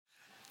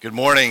Good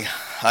morning.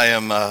 I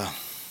am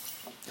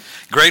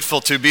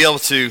grateful to be able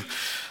to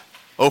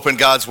open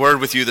God's Word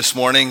with you this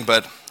morning,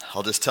 but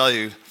I'll just tell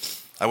you,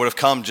 I would have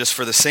come just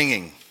for the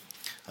singing.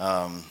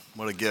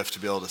 What a gift to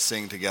be able to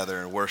sing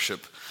together and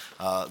worship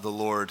the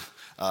Lord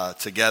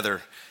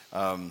together.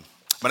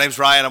 My name's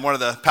Ryan. I'm one of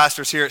the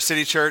pastors here at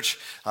City Church.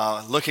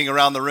 Looking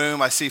around the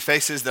room, I see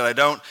faces that I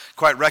don't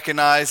quite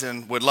recognize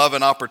and would love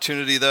an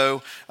opportunity,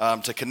 though,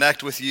 to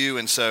connect with you.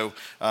 And so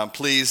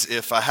please,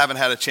 if I haven't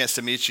had a chance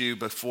to meet you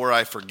before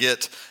I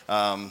forget,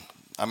 I'm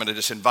going to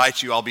just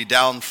invite you. I'll be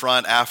down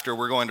front after.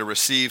 We're going to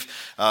receive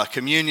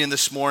communion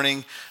this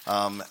morning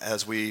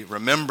as we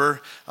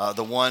remember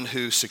the one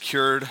who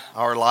secured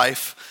our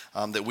life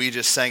that we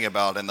just sang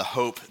about and the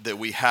hope that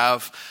we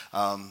have.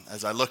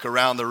 As I look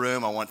around the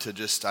room,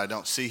 I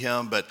don't see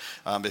him, but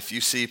if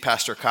you see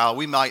Pastor Kyle,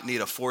 we might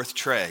need a fourth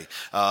tray.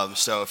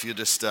 So if you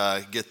just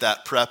get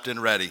that prepped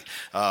and ready.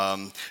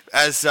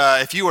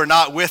 If you were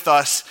not with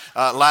us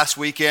last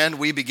weekend,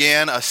 we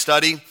began a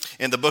study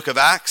in the book of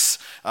Acts.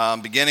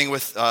 Beginning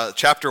with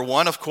chapter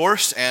 1, of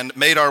course, and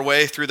made our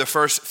way through the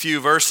first few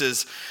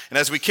verses. And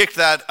as we kicked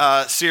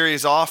that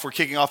series off, we're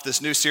kicking off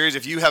this new series.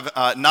 If you have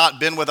not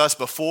been with us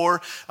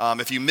before,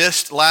 if you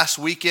missed last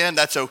weekend,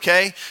 that's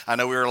okay. I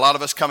know a lot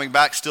of us coming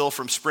back still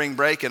from spring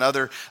break and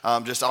other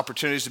just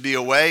opportunities to be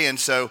away. And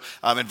so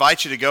I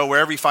invite you to go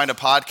wherever you find a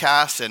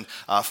podcast and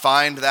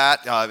find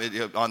that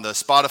on the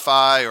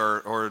Spotify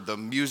or the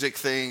music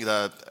thing.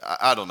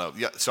 I don't know.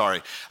 Yeah,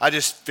 sorry. I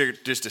just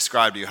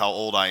described to you how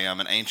old I am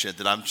and ancient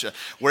that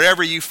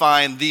wherever you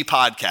find the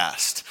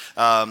podcast.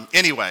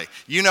 Anyway,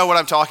 you know what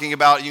I'm talking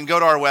about. You can go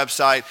to our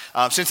website.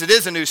 Since it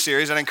is a new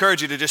series, I'd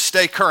encourage you to just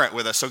stay current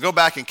with us. So go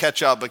back and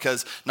catch up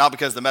not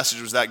because the message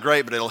was that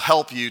great, but it'll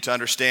help you to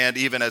understand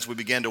even as we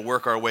begin to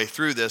work our way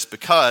through this,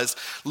 because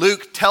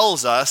Luke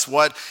tells us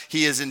what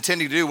he is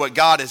intending to do, what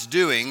God is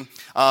doing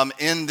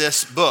in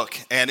this book.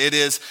 And it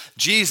is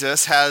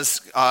Jesus has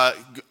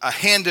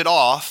handed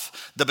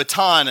off the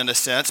baton, in a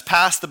sense,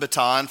 passed the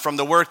baton from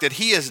the work that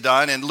he has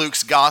done in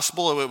Luke's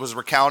gospel. It was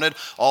recounted,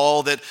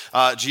 all that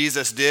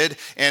Jesus did.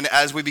 And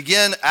as we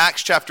begin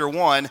Acts chapter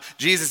 1,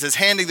 Jesus is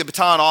handing the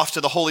baton off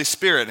to the Holy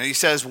Spirit. And he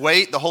says,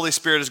 wait, the Holy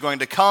Spirit is going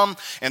to come.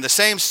 And the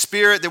same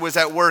Spirit that was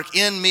at work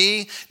in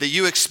me, that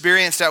you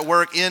experienced at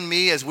work in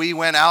me as we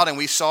went out and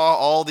we saw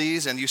all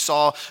these and you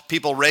saw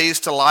people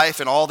raised to life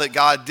and all that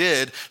God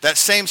did, that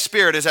same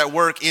Spirit is at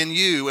work in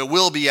you. It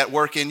will be at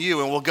work in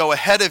you and will go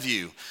ahead of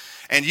you.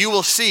 And you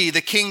will see the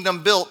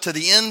kingdom built to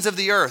the ends of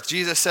the earth.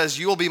 Jesus says,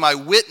 you will be my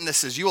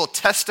witnesses. You will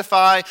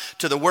testify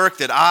to the work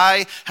that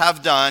I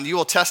have done. You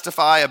will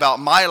testify about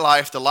my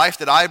life, the life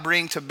that I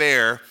bring to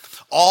bear,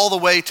 all the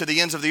way to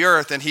the ends of the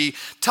earth. And he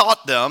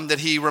taught them that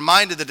he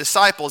reminded the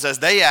disciples as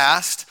they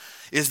asked,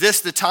 is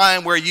this the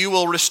time where you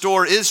will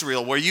restore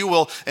Israel, where you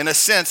will, in a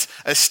sense,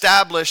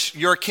 establish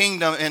your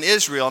kingdom in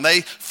Israel? And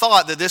they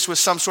thought that this was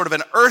some sort of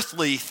an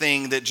earthly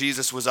thing that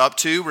Jesus was up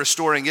to,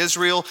 restoring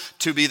Israel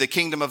to be the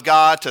kingdom of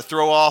God, to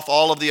throw off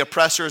all of the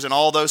oppressors and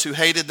all those who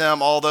hated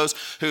them, all those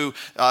who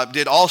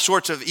did all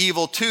sorts of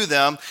evil to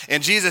them.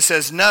 And Jesus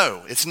says,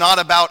 no, it's not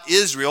about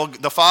Israel.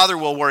 The Father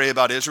will worry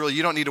about Israel.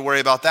 You don't need to worry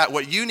about that.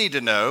 What you need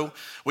to know,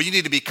 what you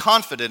need to be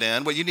confident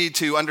in, what you need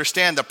to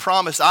understand, the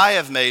promise I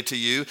have made to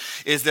you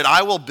is that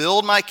I will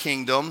build my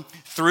kingdom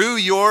through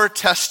your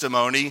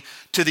testimony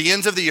to the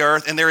ends of the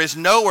earth, and there is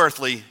no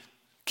earthly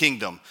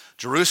kingdom.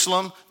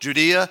 Jerusalem,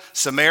 Judea,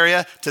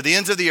 Samaria, to the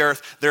ends of the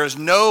earth, there is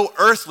no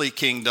earthly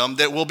kingdom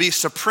that will be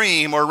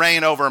supreme or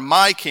reign over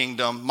my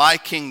kingdom. My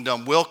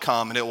kingdom will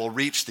come and it will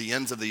reach the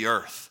ends of the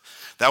earth.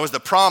 That was the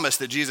promise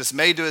that Jesus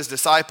made to his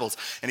disciples.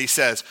 And he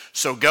says,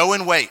 so go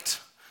and wait,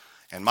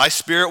 and my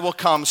Spirit will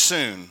come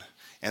soon.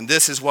 And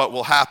this is what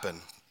will happen.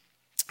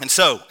 And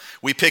so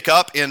we pick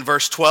up in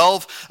verse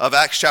 12 of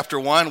Acts chapter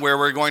 1, where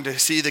we're going to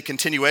see the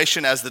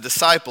continuation as the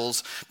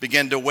disciples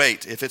begin to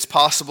wait. If it's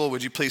possible,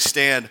 would you please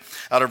stand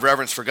out of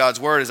reverence for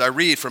God's word as I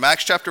read from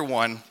Acts chapter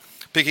 1,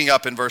 picking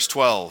up in verse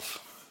 12.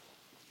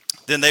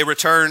 Then they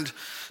returned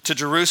to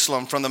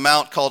Jerusalem from the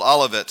mount called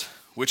Olivet,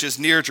 which is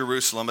near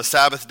Jerusalem, a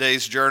Sabbath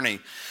day's journey.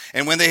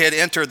 And when they had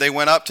entered, they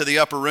went up to the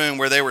upper room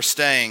where they were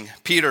staying.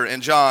 Peter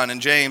and John and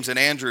James and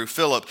Andrew,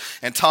 Philip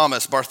and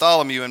Thomas,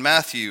 Bartholomew and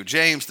Matthew,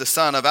 James the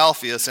son of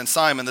Alphaeus and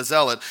Simon the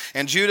Zealot,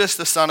 and Judas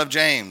the son of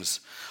James.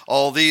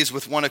 All these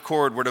with one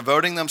accord were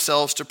devoting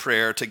themselves to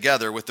prayer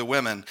together with the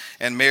women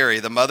and Mary,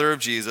 the mother of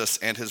Jesus,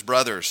 and his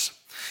brothers.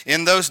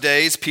 In those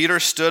days, Peter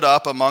stood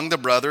up among the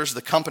brothers.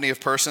 The company of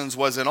persons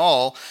was in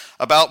all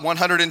about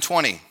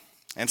 120,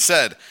 and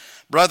said,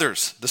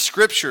 brothers, the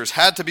scriptures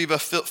had to be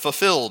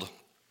fulfilled,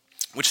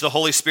 which the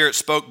Holy Spirit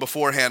spoke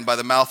beforehand by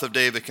the mouth of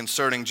David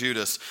concerning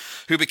Judas,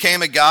 who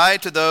became a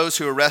guide to those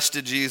who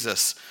arrested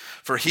Jesus.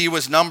 For he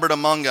was numbered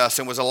among us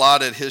and was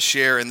allotted his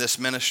share in this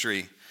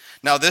ministry.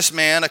 Now this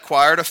man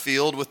acquired a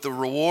field with the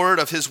reward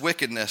of his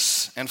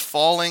wickedness, and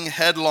falling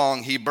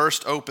headlong he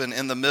burst open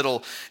in the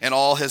middle, and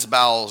all his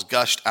bowels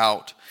gushed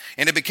out.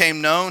 And it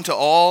became known to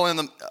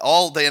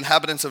all the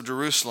inhabitants of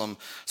Jerusalem,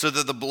 so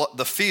that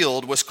the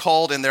field was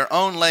called in their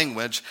own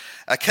language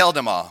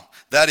Akeldama,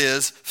 that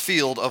is,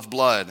 field of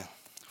blood.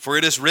 For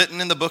it is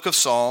written in the book of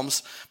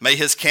Psalms, may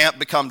his camp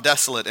become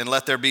desolate, and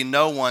let there be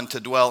no one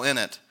to dwell in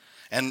it,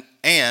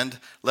 and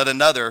let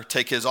another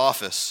take his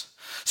office.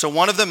 So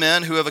one of the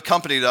men who have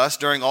accompanied us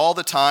during all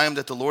the time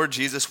that the Lord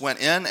Jesus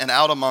went in and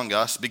out among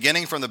us,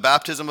 beginning from the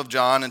baptism of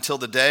John until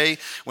the day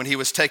when he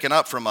was taken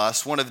up from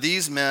us, one of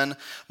these men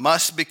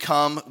must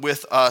become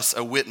with us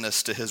a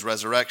witness to his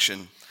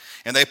resurrection.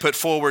 And they put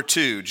forward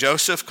two,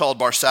 Joseph called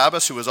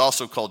Barsabbas, who was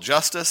also called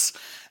Justus,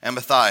 and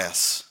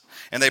Matthias.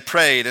 And they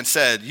prayed and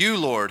said, you,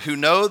 Lord, who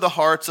know the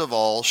hearts of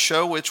all,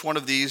 show which one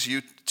of these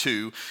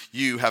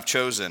you have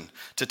chosen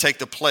to take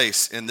the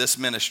place in this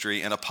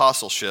ministry and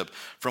apostleship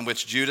from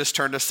which Judas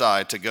turned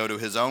aside to go to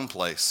his own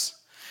place.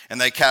 And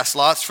they cast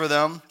lots for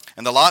them,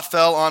 and the lot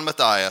fell on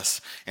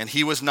Matthias, and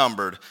he was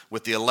numbered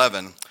with the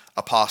 11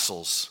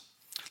 apostles.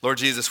 Lord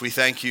Jesus, we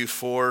thank you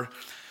for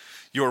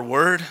your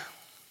word,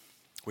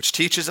 which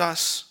teaches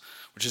us,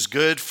 which is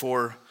good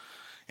for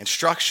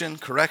instruction,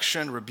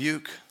 correction,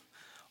 rebuke,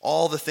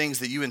 all the things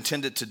that you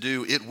intended to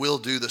do, it will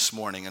do this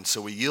morning. And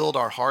so we yield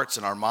our hearts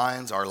and our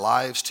minds, our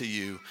lives to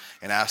you,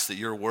 and ask that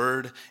your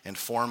word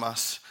inform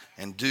us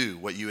and do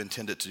what you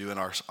intended to do in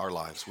our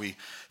lives. We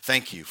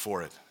thank you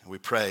for it. We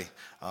pray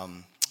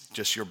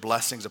just your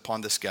blessings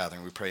upon this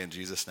gathering. We pray in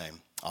Jesus'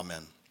 name.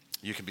 Amen.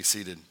 You can be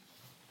seated.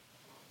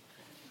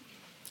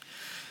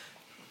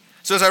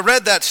 So as I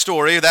read that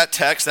story, that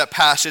text, that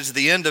passage,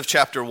 the end of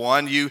chapter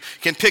 1, you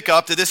can pick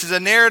up that this is a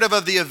narrative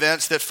of the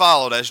events that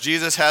followed. As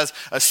Jesus has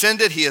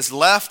ascended, he has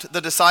left the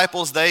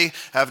disciples. They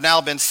have now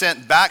been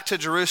sent back to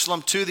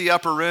Jerusalem to the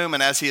upper room.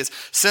 And as he has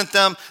sent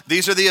them,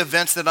 these are the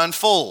events that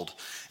unfold.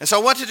 And so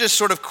I want to just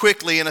sort of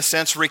quickly, in a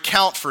sense,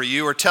 recount for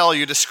you or tell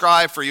you,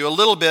 describe for you a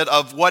little bit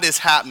of what is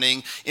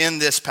happening in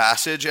this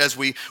passage as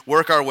we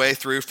work our way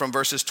through from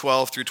verses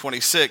 12 through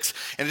 26.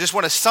 And I just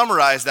want to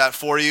summarize that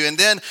for you. And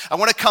then I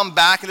want to come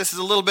back, and this is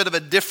a little bit of a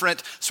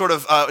different sort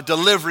of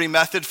delivery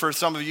method for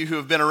some of you who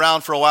have been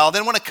around for a while.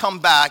 Then I want to come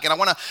back, and I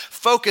want to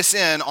focus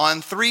in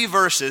on 3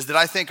 verses that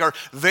I think are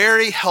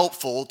very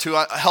helpful to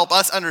help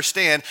us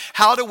understand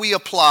how do we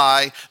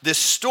apply this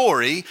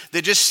story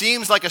that just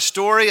seems like a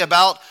story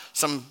about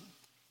some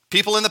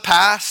people in the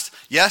past.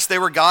 Yes, they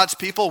were God's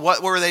people.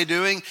 What were they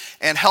doing?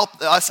 And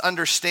help us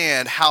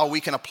understand how we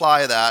can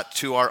apply that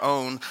to our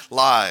own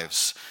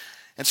lives.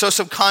 And so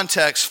some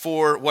context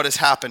for what has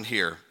happened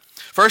here.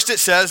 First, it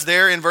says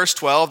there in verse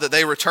 12 that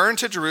they returned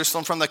to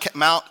Jerusalem from the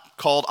Mount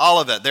called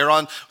Olivet. They're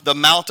on the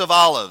Mount of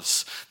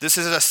Olives. This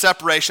is a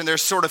separation.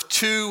 There's sort of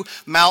 2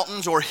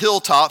 mountains or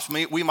hilltops.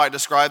 We might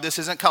describe this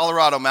isn't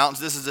Colorado mountains.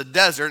 This is a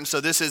desert, and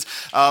so this is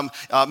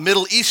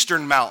Middle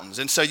Eastern mountains.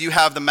 And so you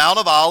have the Mount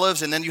of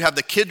Olives, and then you have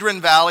the Kidron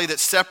Valley that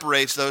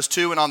separates those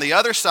 2. And on the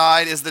other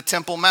side is the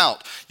Temple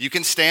Mount. You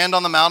can stand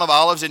on the Mount of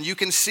Olives, and you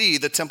can see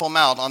the Temple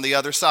Mount on the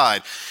other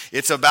side.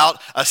 It's about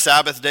a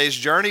Sabbath day's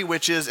journey,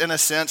 which is in a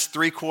sense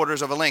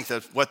 3/4 of a length.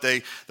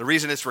 The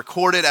reason it's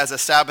recorded as a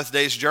Sabbath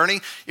day's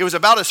journey, it was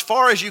about as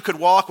far as you could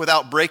walk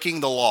without breaking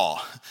the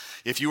law.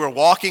 If you were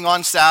walking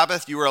on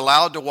Sabbath, you were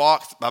allowed to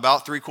walk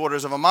about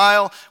 3/4 of a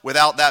mile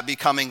without that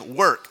becoming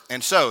work.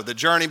 And so the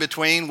journey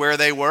between where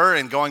they were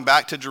and going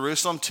back to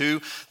Jerusalem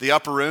to the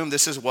upper room,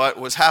 this is what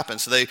was happened.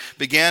 So they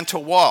began to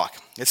walk.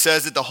 It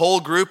says that the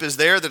whole group is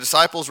there. The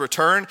disciples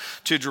return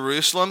to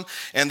Jerusalem,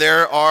 and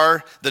there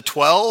are the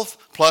 12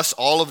 plus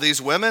all of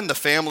these women, the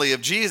family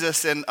of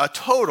Jesus, and a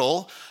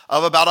total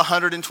of about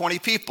 120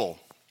 people.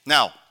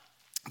 Now,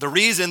 the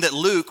reason that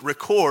Luke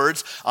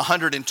records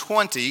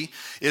 120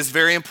 is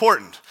very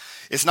important.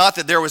 It's not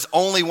that there was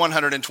only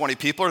 120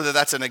 people or that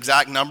that's an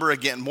exact number.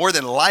 Again, more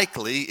than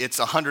likely, it's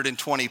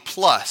 120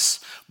 plus.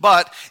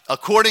 But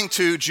according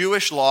to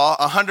Jewish law,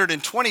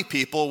 120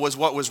 people was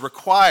what was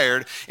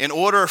required in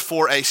order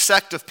for a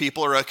sect of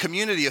people or a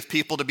community of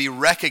people to be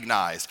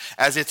recognized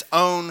as its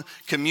own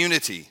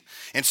community.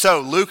 And so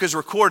Luke is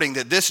recording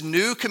that this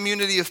new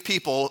community of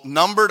people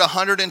numbered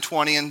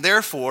 120 and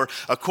therefore,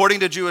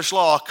 according to Jewish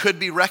law, could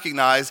be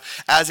recognized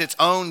as its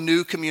own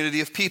new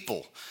community of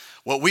people.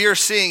 What we are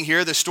seeing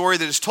here, the story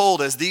that is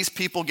told as these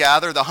people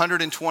gather, the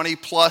 120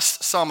 plus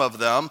some of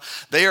them,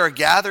 they are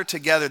gathered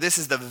together. This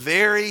is the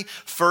very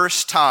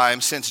first time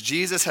since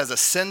Jesus has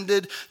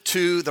ascended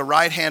to the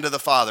right hand of the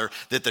Father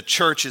that the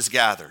church is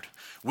gathered.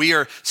 We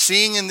are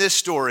seeing in this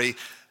story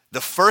the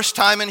first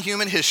time in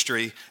human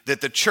history that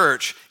the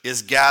church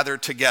is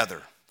gathered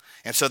together.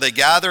 And so they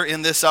gather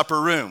in this upper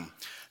room.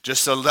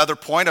 Just another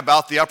point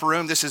about the upper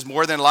room, this is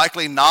more than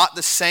likely not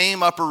the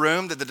same upper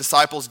room that the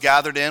disciples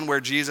gathered in where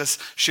Jesus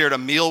shared a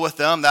meal with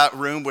them. That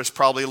room was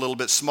probably a little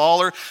bit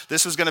smaller.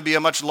 This was going to be a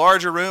much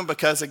larger room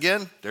because,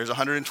 again, there's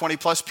 120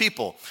 plus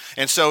people.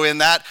 And so in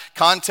that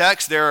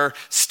context, there are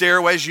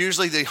stairways.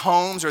 Usually the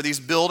homes or these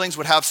buildings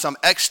would have some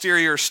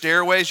exterior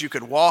stairways. You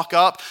could walk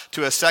up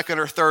to a 2nd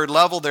or 3rd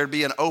level. There'd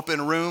be an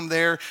open room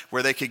there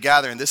where they could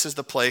gather. And this is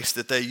the place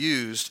that they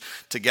used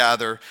to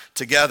gather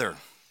together.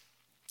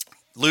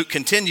 Luke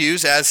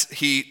continues as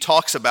he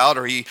talks about,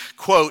 or he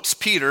quotes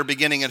Peter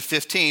beginning in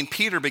 15.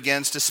 Peter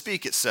begins to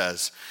speak, it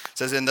says. It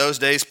says, in those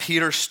days,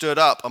 Peter stood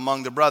up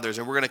among the brothers.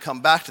 And we're going to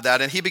come back to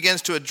that. And he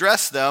begins to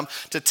address them,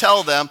 to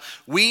tell them,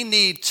 we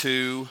need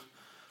to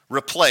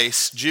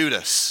replace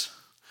Judas.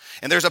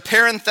 And there's a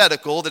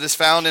parenthetical that is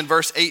found in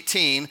verse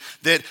 18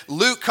 that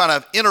Luke kind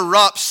of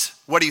interrupts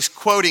what he's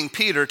quoting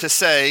Peter to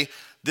say,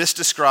 this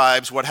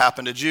describes what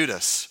happened to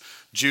Judas.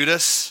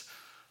 Judas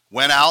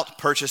went out,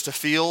 purchased a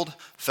field,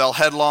 fell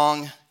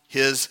headlong,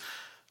 his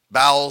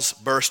bowels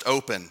burst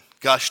open,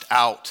 gushed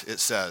out, it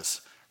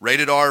says.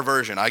 Rated R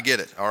version, I get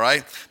it, all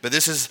right? But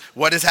this is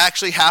what has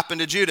actually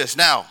happened to Judas.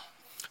 Now,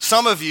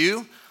 some of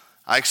you,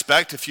 I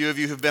expect a few of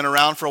you who've been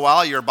around for a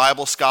while, you're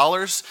Bible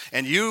scholars,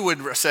 and you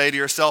would say to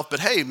yourself, but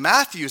hey,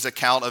 Matthew's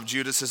account of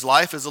Judas's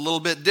life is a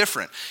little bit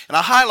different. And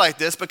I highlight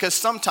this because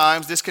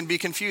sometimes this can be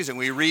confusing.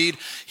 We read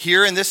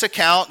here in this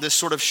account, this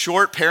sort of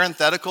short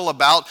parenthetical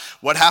about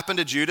what happened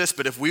to Judas,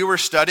 but if you're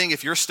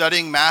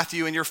studying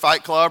Matthew in your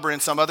fight club or in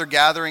some other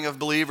gathering of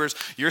believers,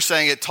 you're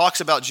saying it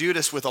talks about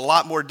Judas with a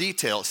lot more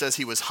detail. It says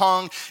he was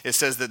hung. It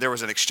says that there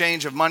was an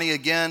exchange of money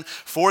again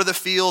for the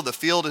field. The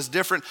field is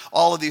different,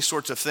 all of these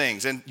sorts of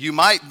things. And you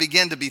might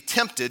begin to be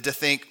tempted to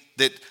think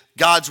that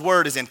God's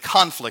word is in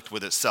conflict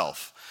with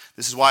itself.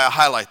 This is why I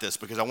highlight this,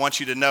 because I want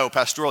you to know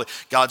pastorally,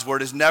 God's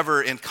word is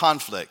never in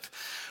conflict.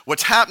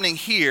 What's happening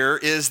here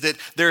is that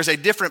there's a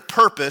different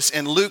purpose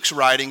in Luke's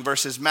writing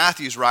versus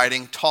Matthew's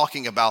writing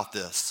talking about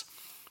this.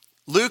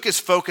 Luke is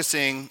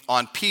focusing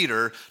on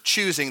Peter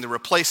choosing the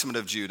replacement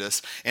of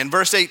Judas. In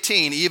verse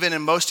 18, even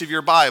in most of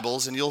your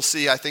Bibles, and you'll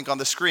see, I think on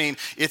the screen,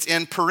 it's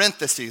in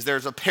parentheses.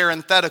 There's a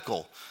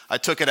parenthetical. I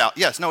took it out.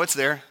 Yes, no, it's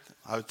there.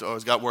 I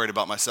always got worried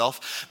about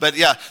myself. But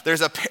yeah,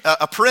 there's a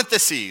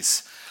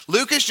parentheses.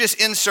 Luke is just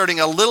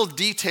inserting a little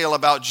detail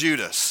about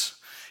Judas.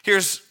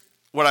 Here's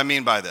what I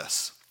mean by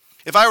this.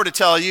 If I were to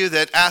tell you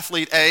that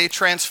athlete A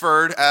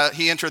transferred,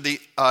 he entered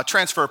the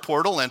transfer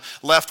portal and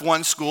left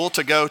one school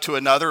to go to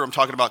another. I'm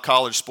talking about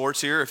college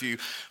sports here, if you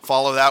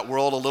follow that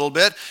world a little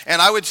bit.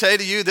 And I would say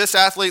to you, this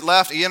athlete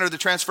left, he entered the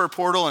transfer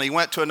portal, and he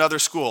went to another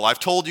school. I've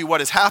told you what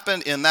has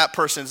happened in that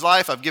person's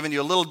life. I've given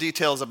you little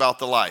details about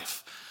the life.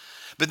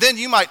 But then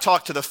you might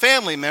talk to the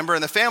family member,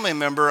 and the family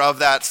member of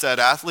that said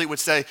athlete would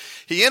say,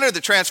 he entered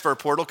the transfer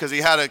portal because he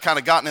had kind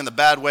of gotten in the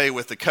bad way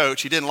with the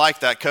coach. He didn't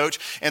like that coach.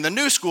 And the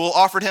new school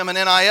offered him an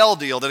NIL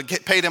deal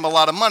that paid him a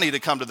lot of money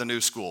to come to the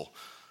new school.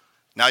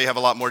 Now you have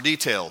a lot more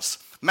details.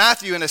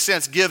 Matthew, in a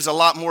sense, gives a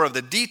lot more of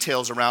the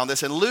details around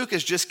this, and Luke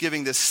is just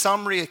giving this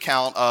summary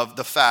account of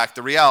the fact,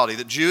 the reality,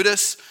 that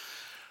Judas,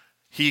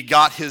 he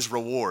got his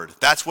reward.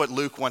 That's what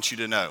Luke wants you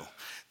to know,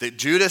 that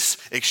Judas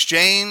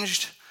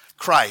exchanged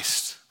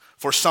Christ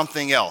for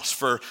something else,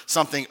 for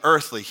something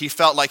earthly. He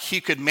felt like he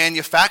could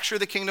manufacture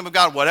the kingdom of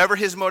God. Whatever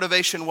his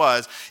motivation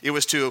was, it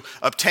was to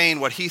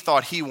obtain what he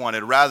thought he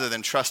wanted rather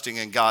than trusting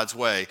in God's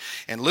way.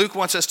 And Luke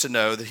wants us to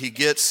know that he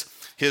gets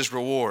his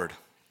reward.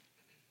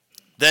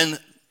 Then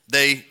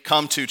they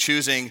come to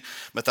choosing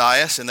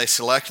Matthias, and they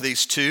select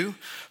these two.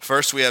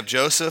 First, we have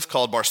Joseph,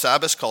 called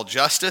Barsabbas, called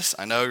Justus.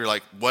 I know you're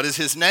like, what is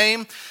his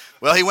name?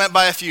 Well, he went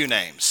by a few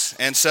names.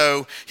 And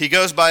so he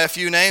goes by a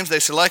few names.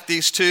 They select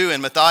these two,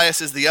 and Matthias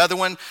is the other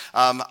one.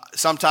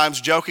 Sometimes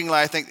jokingly,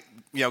 I think,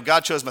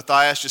 God chose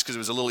Matthias just because it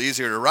was a little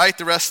easier to write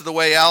the rest of the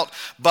way out.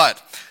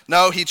 But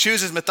no, he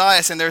chooses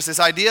Matthias, and there's this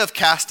idea of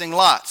casting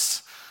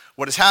lots.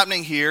 What is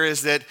happening here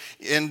is that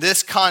in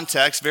this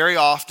context, very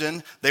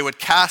often, they would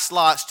cast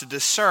lots to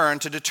discern,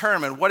 to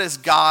determine what is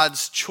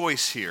God's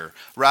choice here.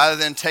 Rather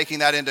than taking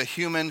that into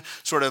human,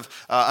 sort of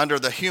under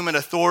the human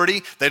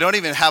authority, they don't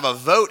even have a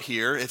vote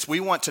here. It's we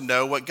want to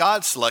know what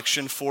God's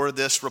selection for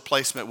this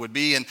replacement would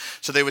be. And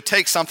so they would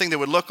take something that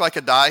would look like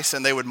a dice,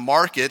 and they would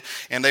mark it,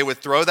 and they would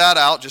throw that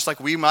out, just like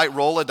we might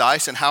roll a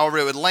dice, and however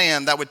it would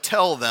land, that would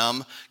tell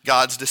them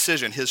God's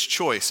decision, his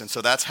choice. And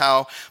so that's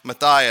how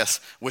Matthias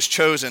was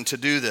chosen to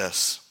do this.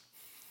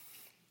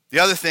 The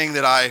other thing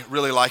that I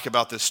really like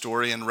about this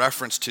story in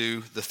reference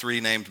to the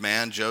three named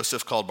man,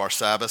 Joseph, called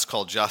Barsabbas,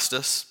 called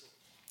Justus,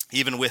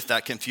 even with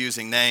that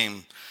confusing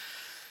name,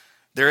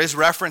 there is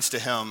reference to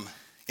him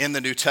in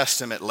the New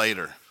Testament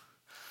later.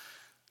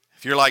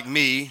 If you're like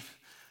me,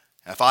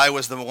 if I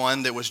was the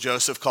one that was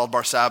Joseph, called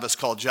Barsabbas,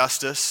 called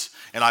Justus,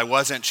 and I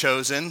wasn't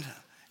chosen,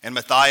 and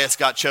Matthias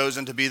got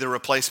chosen to be the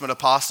replacement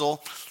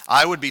apostle,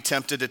 I would be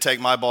tempted to take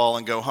my ball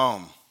and go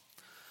home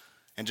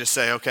and just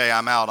say, okay,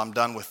 I'm out, I'm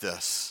done with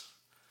this.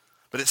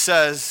 But it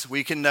says,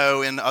 we can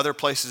know in other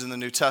places in the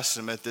New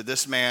Testament that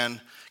this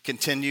man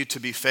continued to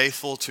be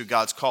faithful to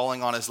God's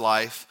calling on his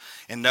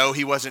life, and no,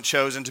 he wasn't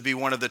chosen to be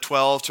one of the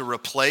 12 to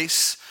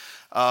replace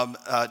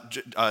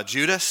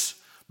Judas,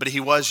 but he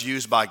was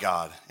used by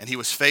God, and he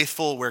was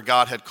faithful where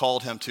God had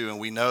called him to, and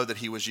we know that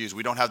he was used.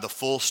 We don't have the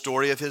full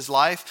story of his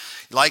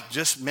life, like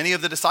just many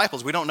of the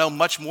disciples. We don't know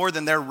much more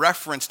than they're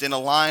referenced in a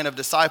line of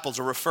disciples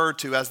or referred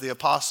to as the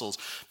apostles,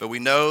 but we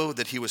know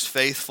that he was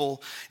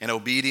faithful and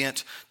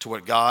obedient to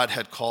what God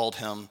had called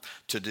him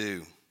to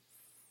do.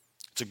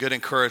 It's a good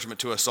encouragement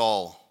to us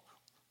all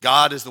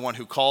God is the one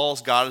who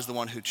calls. God is the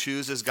one who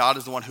chooses. God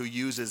is the one who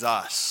uses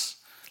us.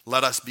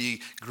 Let us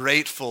be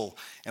grateful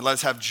and let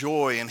us have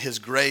joy in his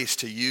grace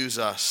to use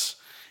us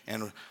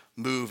and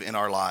move in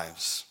our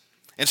lives.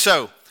 And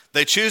so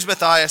they choose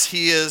Matthias.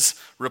 He is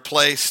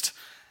replaced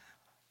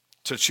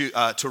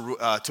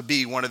to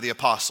be one of the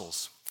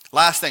apostles.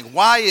 Last thing,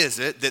 why is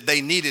it that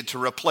they needed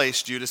to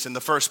replace Judas in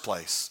the first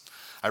place?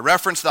 I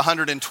referenced the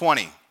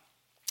 120.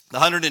 The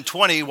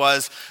 120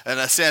 was, in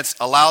a sense,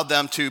 allowed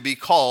them to be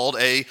called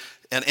an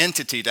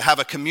entity, to have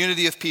a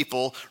community of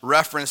people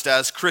referenced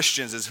as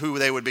Christians, is who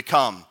they would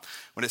become.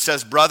 When it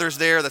says brothers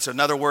there, that's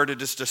another word to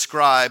just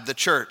describe the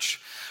church.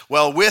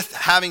 Well, with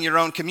having your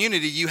own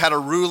community, you had a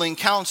ruling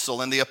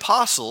council, and the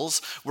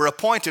apostles were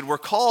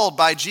called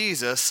by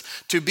Jesus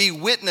to be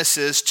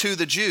witnesses to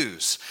the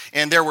Jews.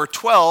 And there were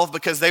 12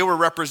 because they were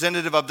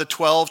representative of the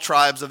 12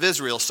 tribes of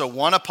Israel. So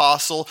one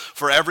apostle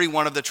for every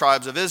one of the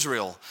tribes of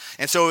Israel.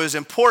 And so it was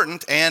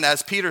important, and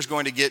as Peter's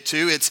going to get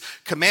to, it's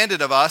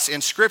commanded of us in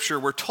Scripture,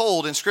 we're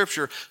told in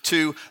Scripture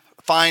to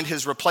find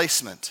his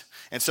replacement.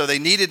 And so they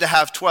needed to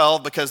have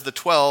 12 because the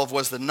 12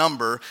 was the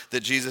number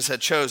that Jesus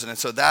had chosen. And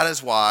so that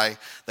is why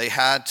they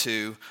had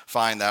to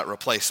find that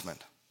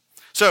replacement.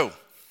 So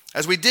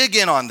as we dig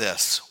in on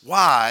this,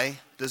 why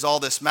does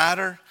all this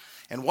matter?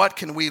 And what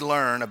can we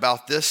learn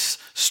about this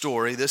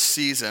story, this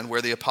season,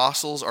 where the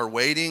apostles are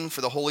waiting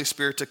for the Holy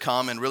Spirit to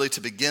come and really to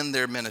begin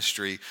their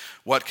ministry?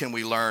 What can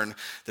we learn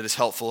that is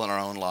helpful in our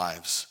own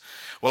lives?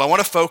 Well, I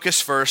want to focus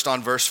first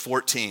on verse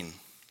 14.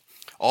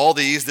 All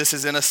these, this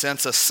is in a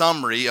sense a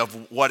summary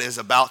of what is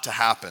about to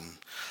happen.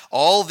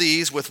 All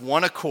these with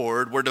one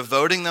accord were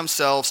devoting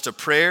themselves to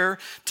prayer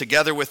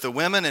together with the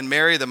women and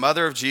Mary, the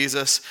mother of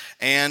Jesus,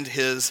 and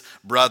his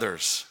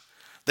brothers.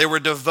 They were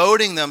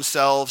devoting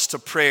themselves to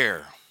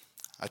prayer.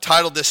 I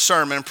titled this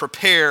sermon,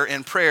 Prepare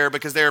in Prayer,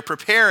 because they are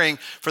preparing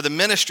for the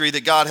ministry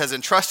that God has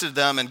entrusted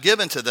them and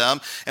given to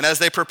them. And as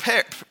they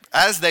prepare,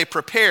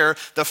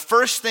 the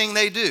first thing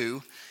they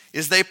do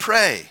is they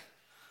pray.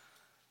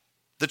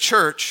 The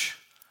church,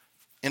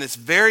 in its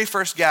very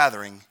first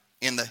gathering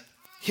in the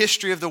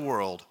history of the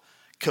world,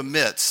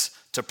 commits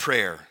to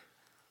prayer.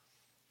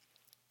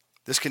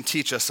 This can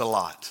teach us a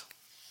lot.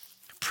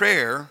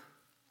 Prayer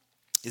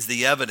is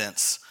the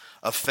evidence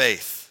of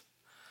faith.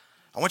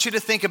 I want you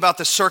to think about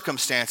the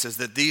circumstances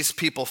that these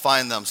people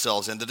find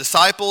themselves in. The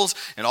disciples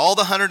and all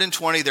the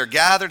 120, they're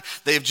gathered.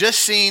 They've just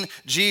seen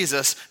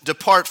Jesus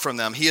depart from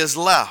them. He has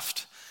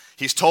left.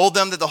 He's told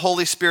them that the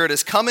Holy Spirit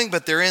is coming,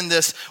 but they're in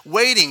this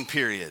waiting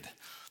period.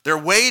 They're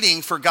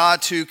waiting for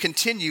God to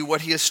continue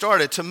what he has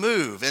started, to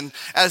move. And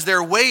as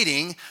they're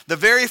waiting, the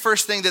very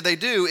first thing that they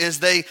do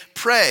is they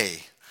pray.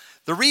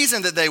 The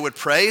reason that they would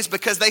pray is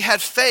because they had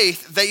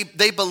faith.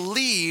 They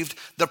believed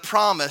the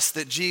promise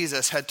that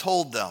Jesus had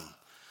told them.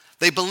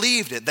 They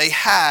believed it. They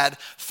had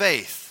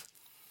faith.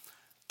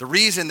 The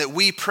reason that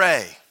we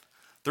pray,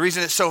 the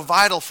reason it's so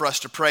vital for us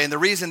to pray, and the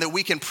reason that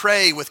we can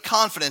pray with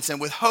confidence and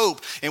with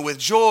hope and with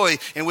joy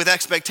and with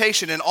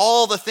expectation and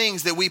all the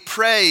things that we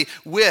pray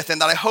with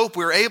and that I hope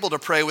we're able to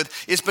pray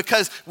with is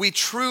because we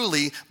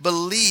truly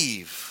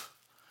believe.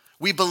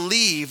 We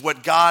believe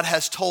what God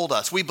has told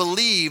us. We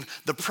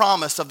believe the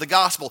promise of the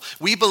gospel.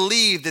 We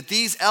believe that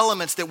these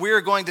elements that we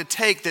are going to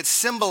take that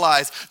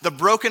symbolize the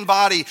broken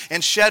body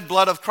and shed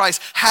blood of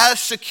Christ has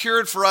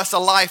secured for us a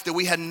life that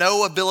we had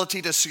no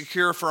ability to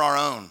secure for our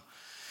own.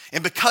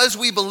 And because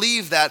we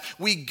believe that,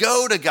 we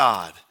go to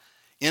God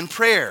in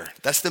prayer.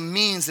 That's the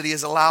means that he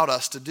has allowed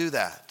us to do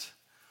that.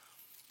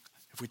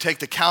 If we take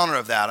the counter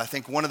of that, I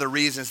think one of the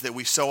reasons that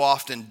we so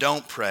often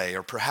don't pray,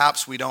 or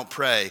perhaps we don't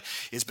pray,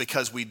 is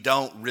because we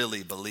don't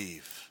really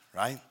believe,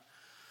 right?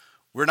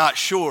 We're not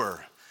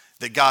sure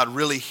that God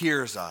really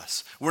hears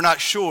us. We're not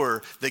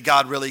sure that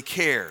God really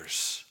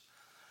cares.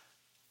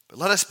 But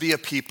let us be a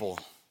people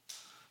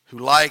who,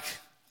 like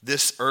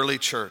this early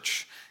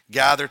church,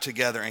 gather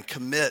together and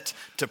commit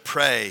to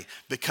pray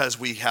because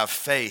we have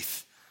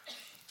faith.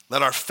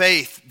 Let our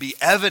faith be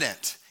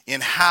evident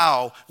in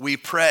how we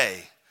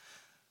pray.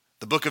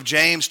 The book of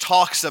James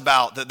talks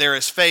about that there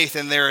is faith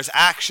and there is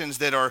actions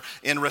that are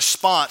in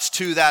response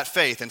to that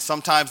faith. And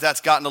sometimes that's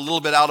gotten a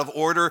little bit out of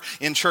order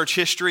in church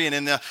history and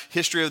in the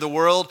history of the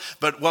world.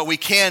 But what we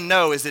can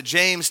know is that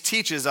James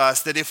teaches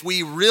us that if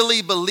we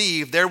really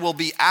believe, there will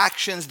be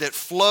actions that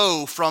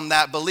flow from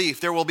that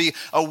belief. There will be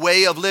a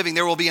way of living.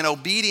 There will be an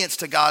obedience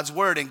to God's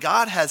word. And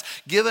God has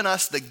given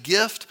us the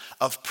gift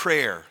of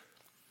prayer.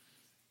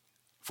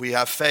 If we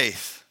have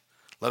faith,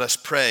 let us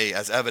pray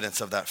as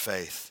evidence of that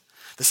faith.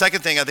 The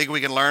second thing I think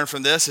we can learn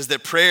from this is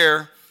that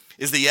prayer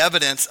is the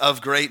evidence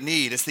of great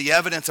need. It's the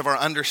evidence of our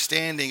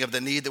understanding of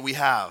the need that we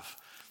have.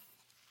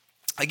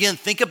 Again,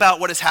 think about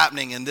what is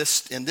happening in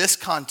this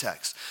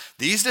context.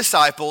 These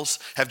disciples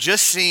have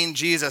just seen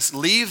Jesus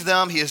leave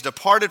them. He has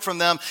departed from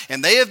them,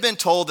 and they have been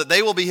told that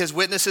they will be his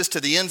witnesses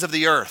to the ends of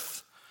the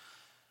earth.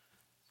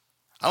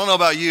 I don't know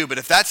about you, but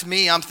if that's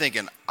me, I'm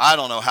thinking, I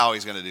don't know how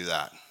he's going to do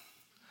that.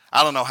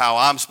 I don't know how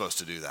I'm supposed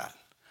to do that.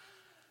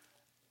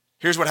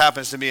 Here's what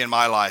happens to me in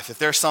my life. If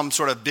there's some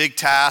sort of big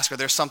task or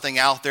there's something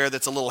out there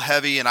that's a little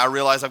heavy and I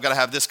realize I've got to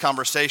have this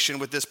conversation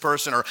with this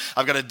person or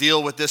I've got to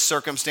deal with this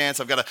circumstance,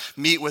 I've got to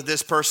meet with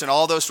this person,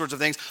 all those sorts of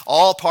things,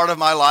 all part of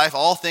my life,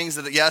 all things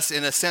that, yes,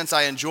 in a sense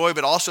I enjoy,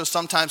 but also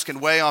sometimes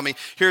can weigh on me.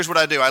 Here's what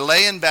I do. I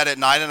lay in bed at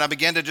night and I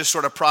begin to just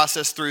sort of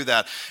process through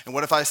that. And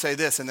what if I say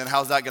this? And then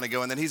how's that going to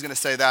go? And then he's going to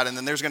say that. And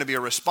then there's going to be a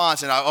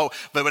response. And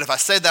but if I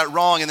said that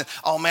wrong and then,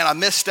 oh man, I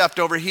misstepped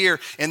over here.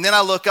 And then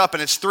I look up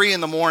and it's 3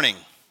 a.m.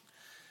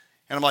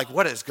 And I'm like,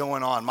 what is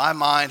going on? My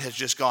mind has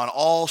just gone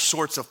all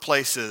sorts of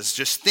places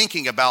just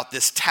thinking about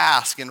this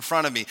task in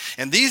front of me.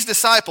 And these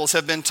disciples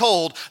have been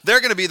told they're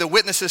going to be the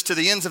witnesses to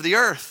the ends of the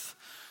earth.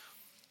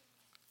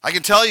 I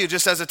can tell you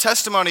just as a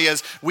testimony,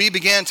 as we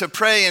began to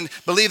pray and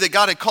believe that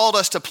God had called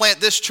us to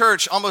plant this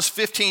church almost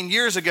 15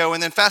 years ago,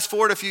 and then fast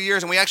forward a few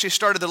years and we actually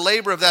started the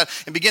labor of that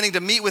and beginning to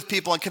meet with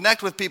people and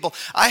connect with people.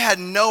 I had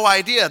no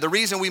idea. The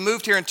reason we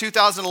moved here in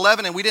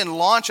 2011 and we didn't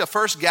launch a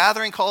first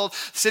gathering called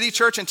City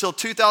Church until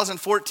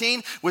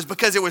 2014 was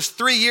because it was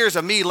 3 years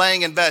of me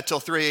laying in bed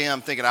till 3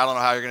 a.m. thinking, I don't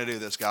know how you're going to do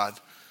this, God.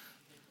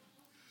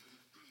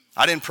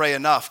 I didn't pray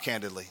enough,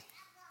 candidly.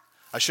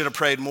 I should have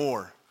prayed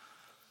more.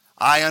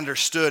 I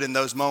understood in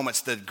those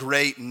moments the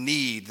great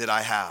need that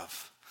I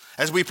have.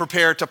 As we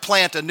prepare to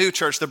plant a new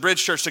church, the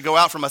Bridge Church, to go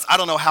out from us, I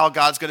don't know how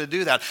God's going to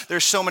do that.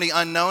 There's so many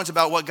unknowns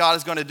about what God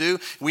is going to do.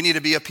 We need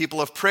to be a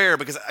people of prayer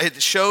because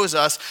it shows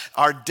us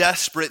our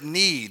desperate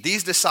need.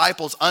 These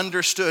disciples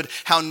understood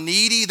how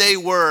needy they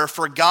were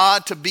for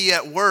God to be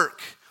at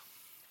work.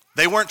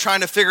 They weren't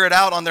trying to figure it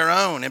out on their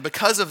own. And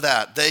because of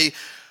that, they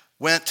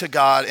went to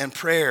God in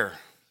prayer.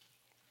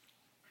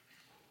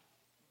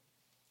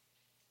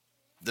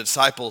 The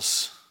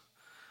disciples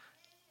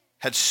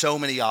had so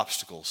many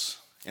obstacles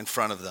in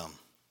front of them.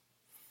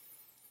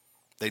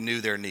 They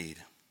knew their need.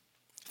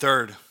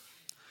 Third,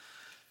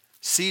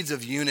 seeds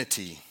of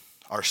unity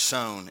are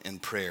sown in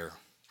prayer.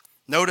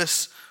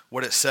 Notice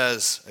what it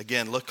says.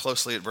 Again, look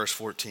closely at verse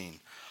 14.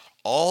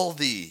 All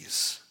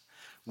these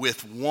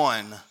with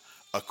one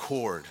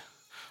accord.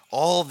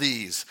 All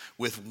these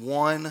with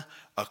one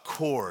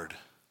accord.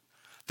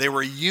 They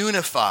were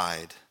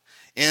unified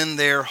in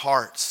their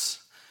hearts.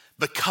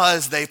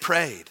 Because they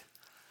prayed.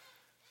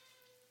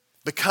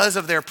 Because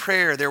of their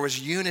prayer, there was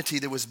unity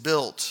that was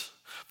built.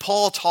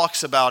 Paul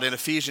talks about in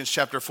Ephesians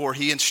chapter 4,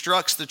 he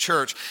instructs the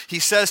church. He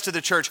says to the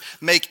church,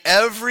 make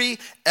every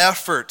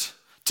effort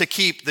to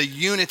keep the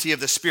unity of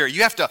the Spirit.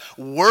 You have to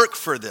work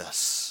for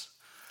this.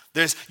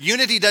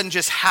 Unity doesn't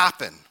just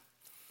happen.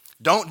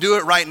 Don't do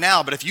it right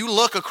now, but if you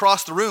look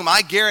across the room,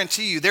 I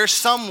guarantee you there's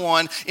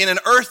someone in an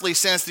earthly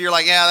sense that you're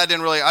like, yeah, I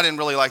didn't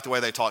really like the way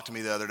they talked to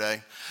me the other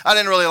day. I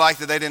didn't really like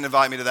that they didn't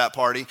invite me to that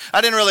party. I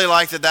didn't really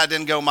like that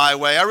didn't go my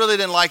way. I really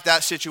didn't like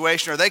that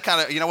situation, or they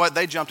kind of, you know what,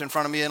 they jumped in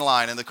front of me in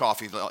line in the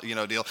coffee,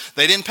 deal.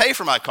 They didn't pay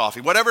for my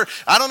coffee, whatever.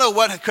 I don't know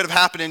what could have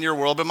happened in your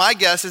world, but my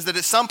guess is that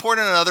at some point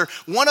or another,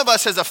 one of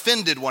us has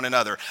offended one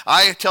another.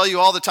 I tell you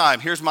all the time,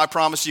 here's my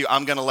promise to you,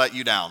 I'm going to let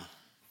you down.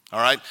 All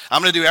right?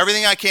 I'm going to do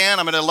everything I can.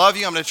 I'm going to love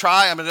you. I'm going to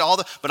try. I'm going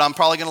to do but I'm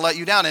probably going to let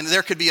you down. And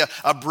there could be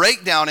a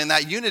breakdown in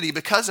that unity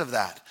because of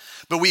that.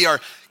 But we are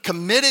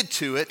committed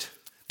to it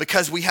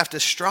because we have to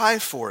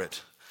strive for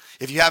it.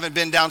 If you haven't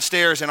been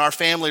downstairs in our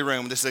family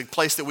room, this is a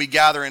place that we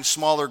gather in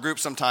smaller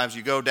groups sometimes.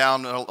 You go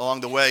down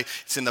along the way.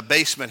 It's in the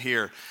basement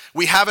here.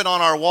 We have it on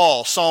our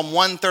wall, Psalm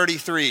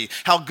 133.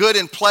 How good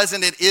and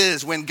pleasant it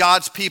is when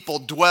God's people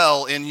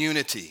dwell in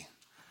unity.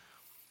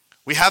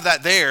 We have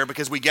that there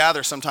because we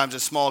gather sometimes in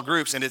small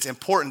groups, and it's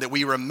important that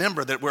we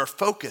remember that we're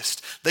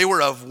focused. They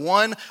were of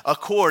one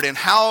accord. And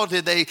how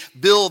did they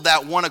build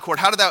that one accord?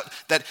 How did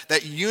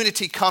that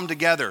unity come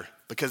together?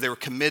 Because they were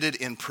committed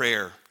in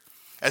prayer.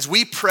 As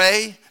we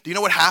pray, do you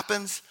know what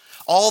happens?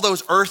 All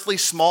those earthly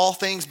small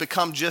things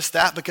become just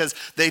that because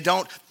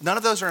none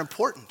of those are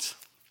important.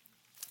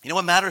 You know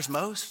what matters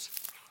most?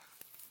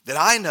 That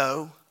I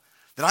know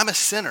that I'm a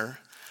sinner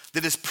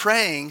that is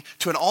praying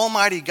to an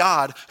almighty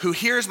God who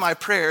hears my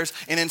prayers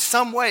and in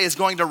some way is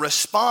going to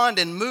respond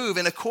and move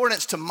in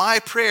accordance to my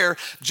prayer,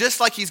 just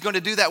like he's going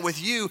to do that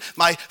with you,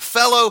 my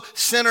fellow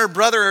sinner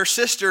brother or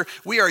sister.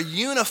 We are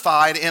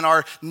unified in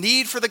our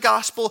need for the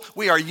gospel.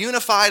 We are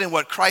unified in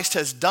what Christ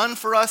has done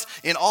for us.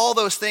 In all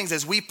those things,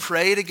 as we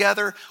pray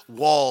together,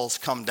 walls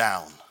come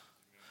down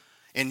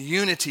and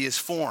unity is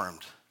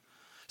formed.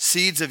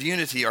 Seeds of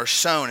unity are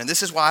sown. And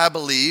this is why I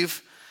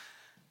believe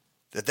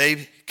that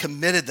they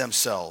committed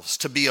themselves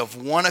to be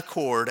of one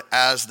accord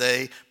as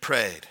they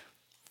prayed.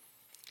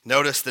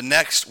 Notice the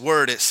next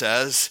word it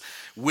says,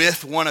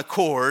 with one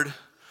accord,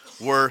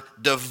 were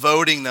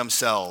devoting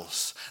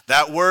themselves.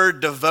 That word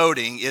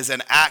devoting is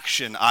an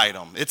action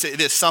item. It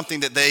is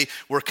something that they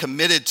were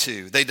committed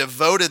to. They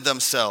devoted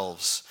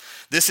themselves.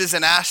 This is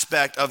an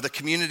aspect of the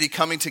community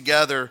coming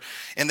together,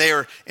 and they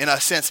are, in a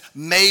sense,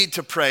 made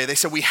to pray. They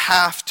said, we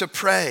have to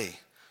pray.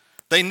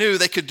 They knew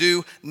they could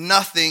do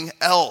nothing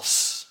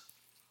else.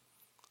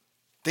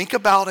 Think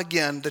about,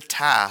 again, the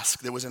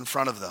task that was in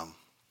front of them.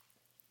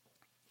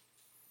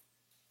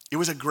 It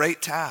was a great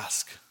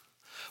task.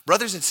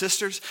 Brothers and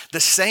sisters, the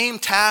same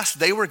task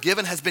they were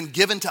given has been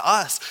given to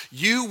us.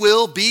 You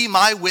will be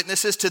my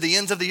witnesses to the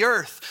ends of the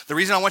earth. The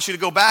reason I want you to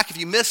go back, if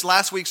you missed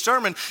last week's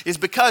sermon, is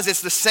because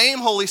it's the same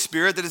Holy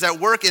Spirit that is at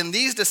work in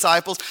these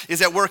disciples,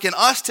 is at work in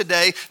us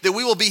today, that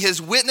we will be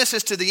his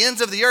witnesses to the ends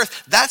of the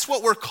earth. That's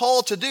what we're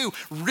called to do.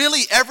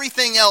 Really,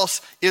 everything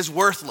else is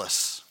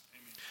worthless.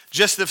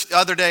 Just the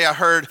other day I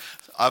heard,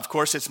 of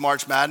course it's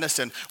March Madness,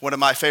 and one of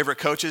my favorite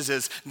coaches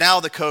is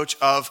now the coach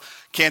of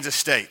Kansas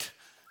State.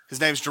 His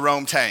name's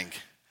Jerome Tang.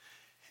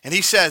 And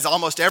he says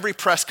almost every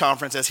press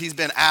conference as he's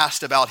been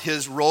asked about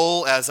his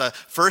role as a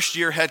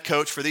first-year head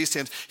coach for these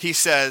teams, he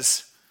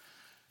says,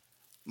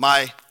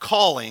 my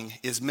calling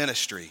is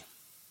ministry.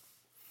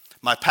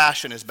 My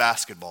passion is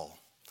basketball.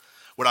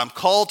 What I'm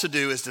called to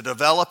do is to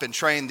develop and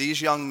train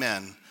these young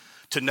men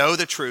to know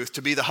the truth,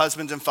 to be the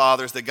husbands and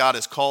fathers that God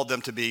has called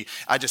them to be.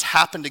 I just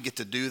happen to get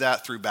to do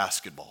that through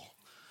basketball.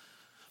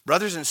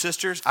 Brothers and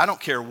sisters, I don't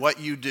care what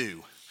you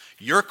do.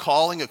 Your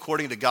calling,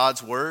 according to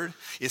God's word,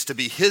 is to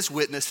be his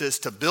witnesses,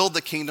 to build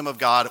the kingdom of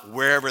God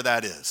wherever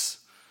that is.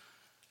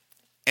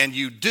 And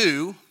you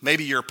do,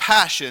 maybe your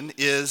passion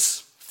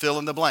is fill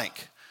in the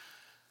blank.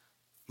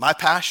 My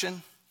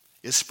passion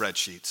is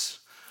spreadsheets.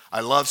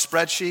 I love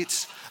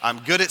spreadsheets. I'm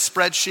good at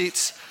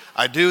spreadsheets.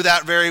 I do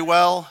that very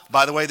well.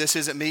 By the way, this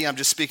isn't me. I'm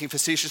just speaking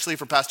facetiously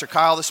for Pastor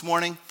Kyle this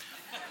morning.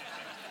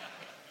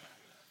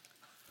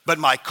 But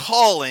my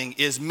calling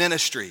is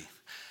ministry.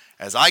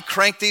 As I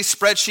crank these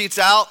spreadsheets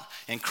out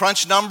and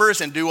crunch numbers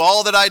and do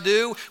all that I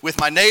do with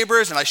my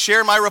neighbors, and I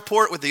share my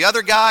report with the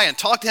other guy and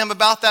talk to him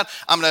about that,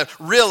 I'm going to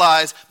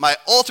realize my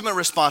ultimate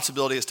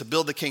responsibility is to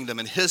build the kingdom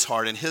in his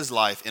heart, in his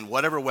life, in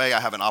whatever way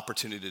I have an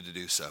opportunity to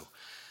do so.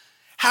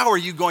 How are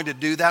you going to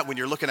do that when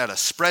you're looking at a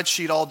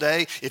spreadsheet all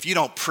day if you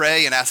don't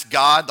pray and ask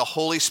God, the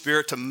Holy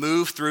Spirit, to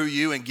move through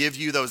you and give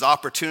you those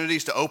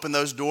opportunities to open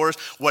those doors,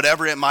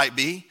 whatever it might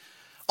be?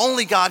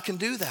 Only God can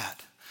do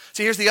that.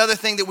 See, here's the other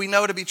thing that we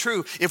know to be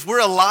true. If we're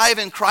alive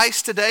in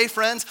Christ today,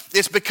 friends,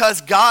 it's because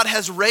God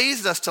has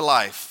raised us to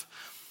life.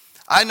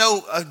 I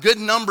know a good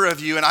number of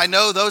you, and I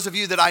know those of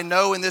you that I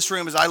know in this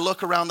room as I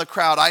look around the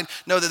crowd, I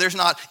know that there's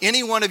not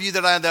any one of you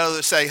that I know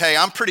that say, hey,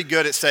 I'm pretty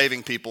good at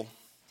saving people.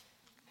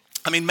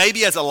 I mean,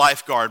 maybe as a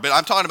lifeguard, but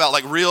I'm talking about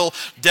like real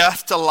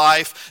death to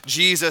life,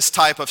 Jesus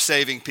type of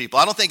saving people.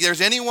 I don't think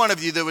there's any one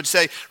of you that would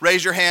say,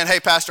 raise your hand,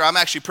 hey, Pastor, I'm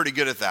actually pretty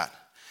good at that.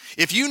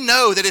 If you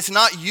know that it's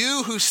not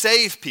you who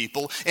save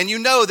people, and you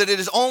know that it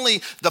is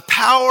only the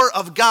power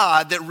of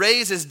God that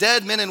raises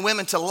dead men and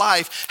women to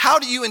life, how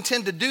do you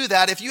intend to do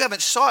that if you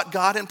haven't sought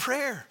God in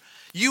prayer?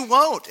 You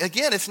won't.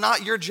 Again, it's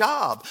not your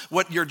job.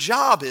 What your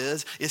job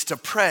is to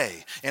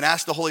pray and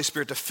ask the Holy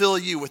Spirit to fill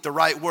you with the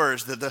right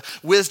words, the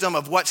wisdom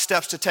of what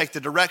steps to take, the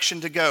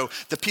direction to go,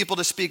 the people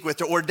to speak with,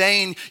 to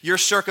ordain your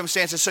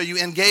circumstances so you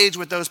engage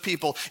with those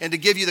people, and to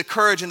give you the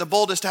courage and the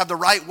boldness to have the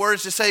right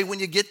words to say when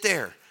you get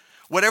there.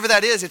 Whatever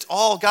that is, it's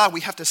all God.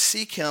 We have to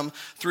seek him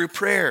through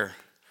prayer.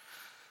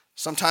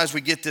 Sometimes we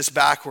get this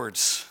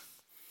backwards.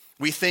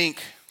 We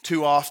think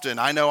too often,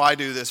 I know I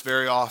do this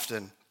very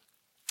often,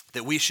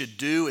 that we should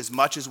do as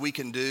much as we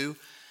can do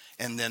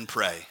and then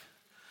pray.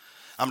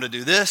 I'm going to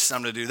do this,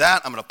 I'm going to do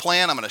that, I'm going to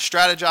plan, I'm going to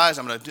strategize,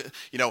 I'm going to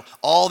do,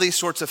 all these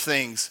sorts of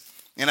things.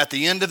 And at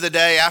the end of the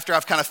day, after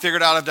I've kind of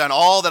figured out I've done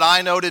all that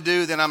I know to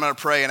do, then I'm going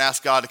to pray and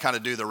ask God to kind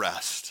of do the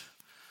rest.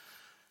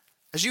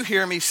 As you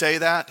hear me say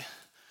that,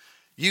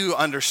 you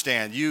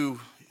understand, you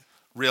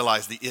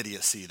realize the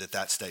idiocy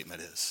that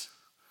statement is.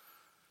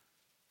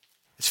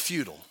 It's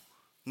futile.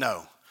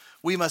 No,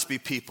 we must be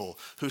people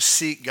who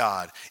seek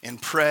God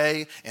and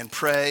pray and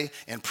pray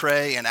and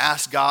pray and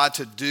ask God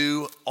to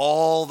do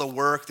all the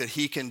work that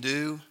he can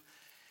do.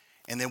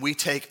 And then we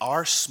take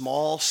our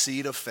small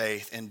seed of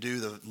faith and do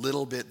the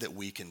little bit that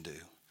we can do.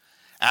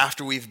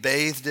 After we've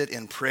bathed it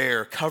in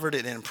prayer, covered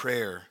it in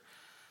prayer,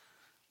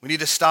 we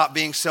need to stop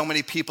being so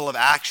many people of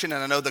action.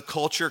 And I know the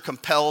culture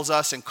compels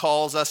us and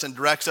calls us and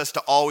directs us to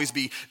always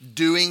be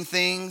doing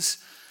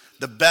things.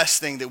 The best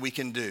thing that we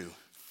can do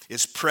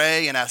is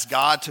pray and ask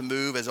God to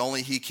move as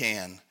only he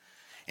can.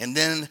 And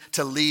then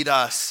to lead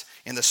us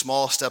in the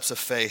small steps of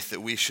faith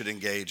that we should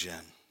engage in.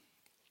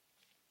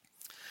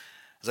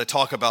 As I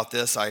talk about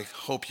this, I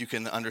hope you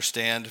can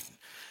understand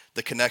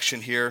the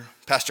connection here.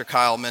 Pastor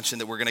Kyle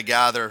mentioned that we're going to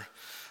gather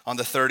on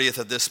the 30th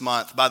of this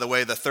month. By the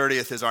way, the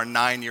 30th is our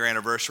 9-year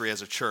anniversary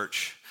as a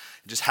church.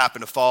 It just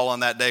happened to fall on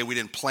that day. We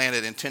didn't plan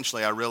it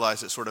intentionally. I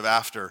realized it sort of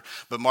after.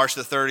 But March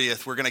the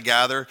 30th, we're going to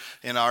gather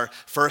in our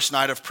first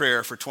night of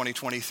prayer for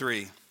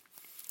 2023.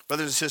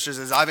 Brothers and sisters,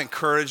 as I've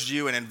encouraged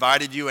you and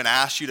invited you and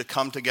asked you to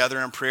come together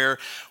in prayer,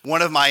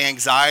 one of my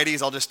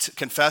anxieties, I'll just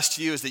confess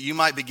to you, is that you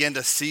might begin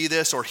to see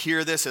this or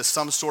hear this as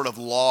some sort of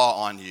law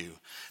on you.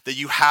 that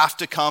you have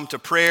to come to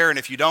prayer, and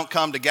if you don't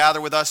come to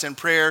gather with us in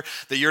prayer,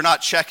 that you're not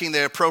checking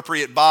the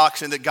appropriate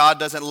box and that God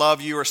doesn't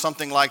love you or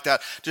something like that.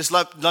 Just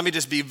let me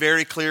just be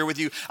very clear with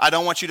you. I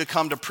don't want you to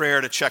come to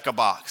prayer to check a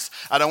box.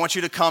 I don't want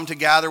you to come to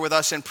gather with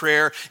us in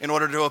prayer in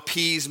order to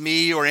appease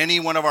me or any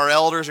one of our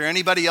elders or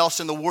anybody else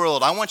in the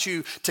world. I want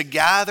you to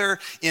gather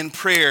in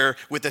prayer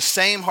with the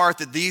same heart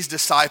that these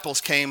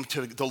disciples came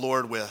to the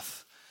Lord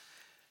with,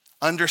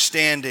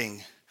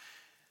 understanding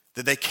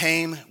that they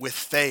came with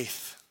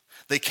faith.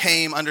 They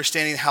came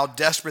understanding how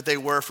desperate they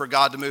were for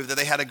God to move, that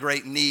they had a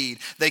great need.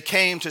 They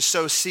came to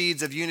sow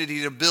seeds of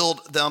unity to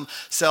build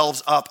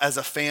themselves up as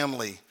a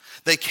family.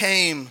 They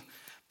came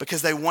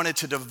because they wanted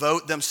to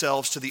devote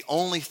themselves to the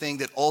only thing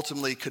that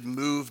ultimately could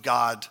move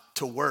God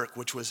to work,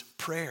 which was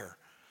prayer.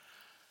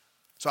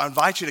 So I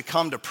invite you to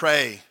come to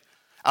pray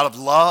out of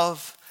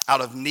love, out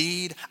of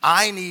need.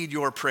 I need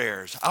your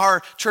prayers.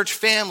 Our church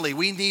family,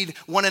 we need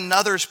one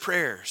another's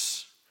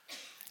prayers.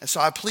 And so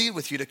I plead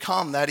with you to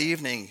come that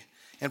evening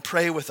and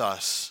pray with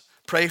us.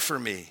 Pray for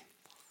me.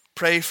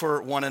 Pray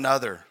for one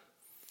another.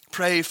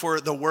 Pray for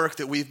the work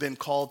that we've been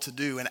called to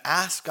do and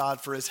ask God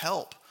for his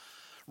help.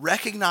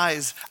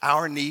 Recognize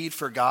our need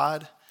for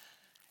God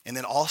and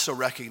then also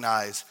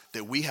recognize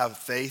that we have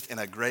faith in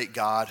a great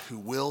God who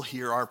will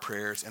hear our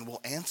prayers and will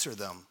answer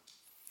them.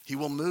 He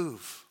will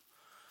move.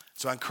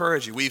 So I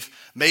encourage you. We've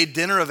made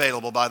dinner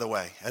available, by the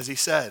way, as he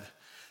said.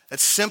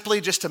 It's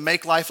simply just to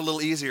make life a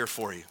little easier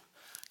for you.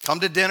 Come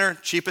to dinner,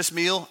 cheapest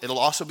meal. It'll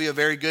also be a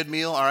very good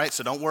meal, all right?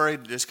 So don't worry,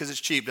 just because it's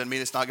cheap doesn't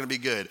mean it's not going to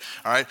be good,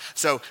 all right?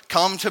 So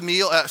come to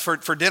meal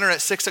for dinner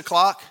at 6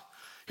 o'clock.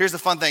 Here's the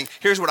fun thing.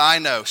 Here's what I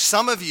know.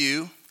 Some of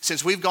you,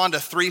 since we've gone to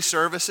 3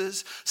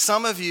 services,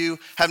 some of you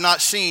have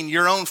not seen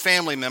your own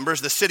family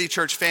members, the City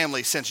Church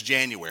family, since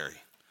January.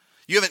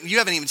 You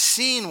haven't even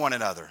seen one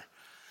another.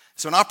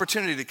 So an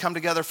opportunity to come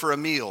together for a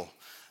meal.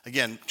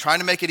 Again, trying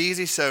to make it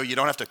easy so you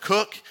don't have to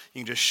cook.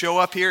 You can just show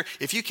up here.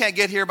 If you can't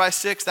get here by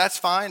 6, that's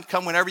fine.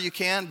 Come whenever you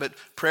can, but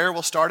prayer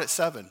will start at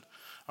 7.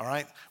 All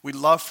right? We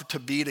love to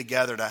be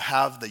together, to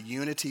have the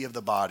unity of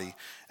the body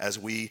as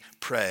we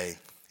pray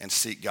and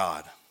seek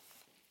God.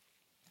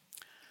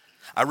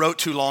 I wrote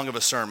too long of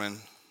a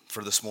sermon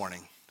for this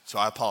morning, so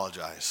I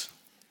apologize.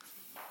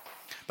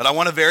 But I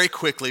want to very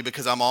quickly,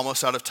 because I'm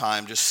almost out of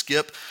time, just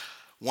skip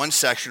one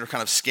section or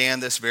kind of scan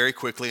this very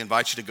quickly.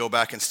 Invite you to go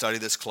back and study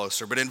this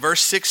closer. But in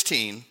verse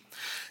 16,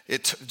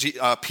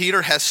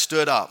 Peter has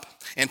stood up.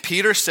 And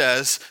Peter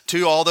says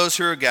to all those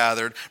who are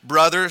gathered,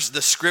 brothers,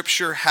 the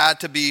scripture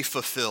had to be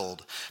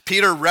fulfilled.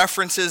 Peter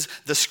references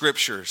the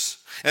scriptures.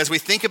 As we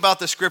think about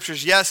the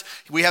scriptures, yes,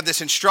 we have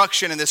this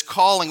instruction and this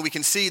calling. We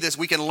can see this.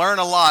 We can learn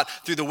a lot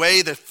through the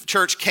way the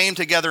church came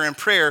together in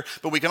prayer.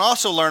 But we can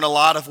also learn a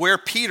lot of where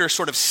Peter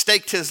sort of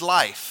staked his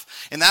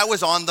life. And that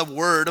was on the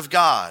word of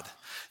God.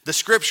 The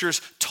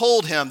scriptures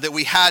told him that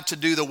we had to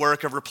do the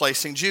work of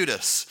replacing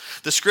Judas.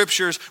 The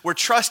scriptures were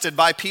trusted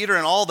by Peter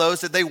and all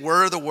those that they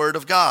were the word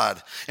of God.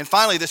 And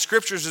finally, the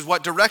scriptures is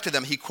what directed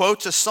them. He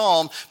quotes a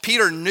psalm.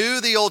 Peter knew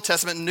the Old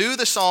Testament, knew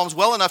the Psalms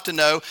well enough to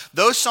know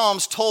those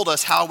Psalms told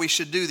us how we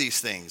should do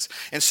these things.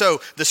 And so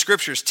the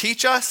scriptures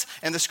teach us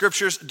and the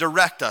scriptures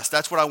direct us.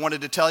 That's what I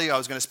wanted to tell you. I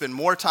was going to spend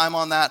more time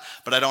on that,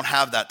 but I don't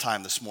have that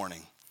time this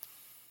morning.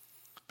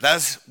 But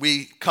as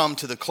we come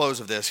to the close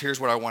of this, here's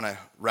what I want to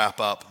wrap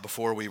up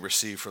before we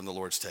receive from the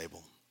Lord's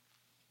table.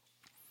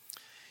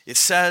 It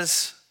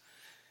says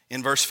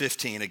in verse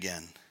 15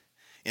 again,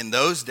 in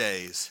those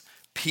days,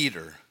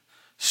 Peter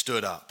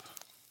stood up.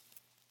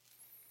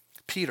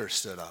 Peter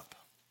stood up.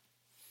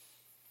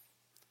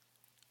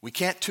 We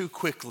can't too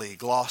quickly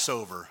gloss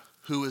over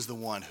who is the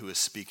one who is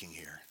speaking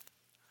here.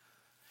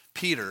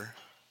 Peter,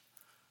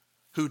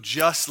 who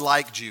just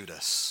like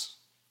Judas,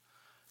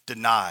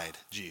 denied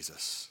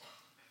Jesus.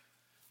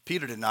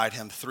 Peter denied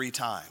him 3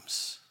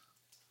 times.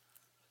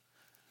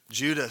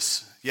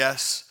 Judas,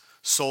 yes,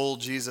 sold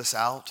Jesus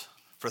out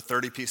for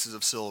 30 pieces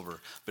of silver,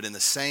 but in the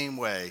same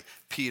way,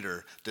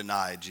 Peter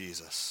denied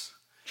Jesus.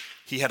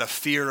 He had a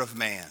fear of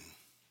man.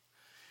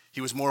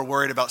 He was more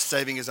worried about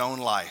saving his own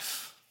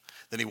life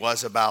than he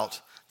was about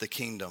the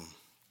kingdom.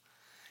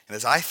 And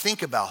as I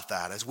think about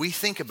that, as we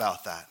think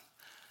about that,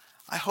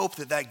 I hope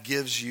that that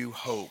gives you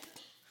hope.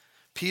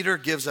 Peter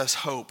gives us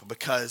hope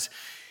because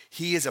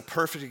he is a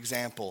perfect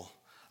example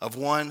of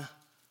one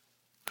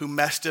who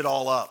messed it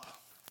all up,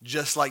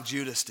 just like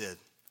Judas did.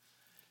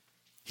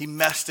 He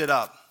messed it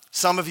up.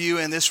 Some of you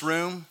in this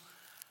room,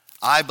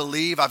 I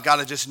believe, I've got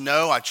to just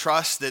know, I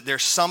trust that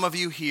there's some of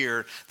you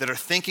here that are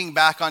thinking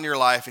back on your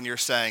life and you're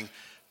saying,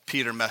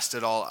 Peter messed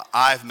it all up.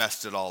 I've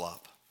messed it all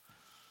up.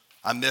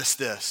 I missed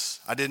this.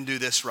 I didn't do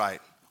this right.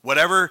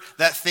 Whatever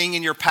that thing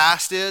in your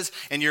past is,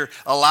 and you're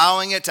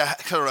allowing it to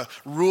sort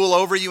of rule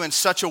over you in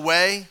such a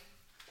way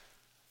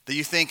that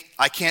you think,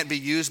 I can't be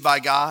used by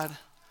God.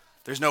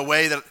 There's no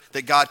way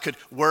that God could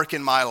work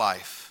in my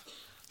life.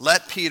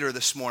 Let Peter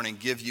this morning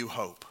give you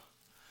hope.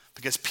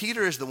 Because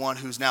Peter is the one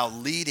who's now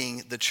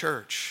leading the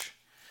church.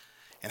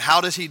 And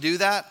how does he do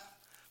that?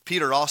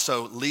 Peter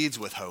also leads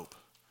with hope.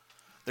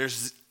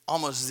 There's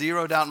almost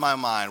zero doubt in my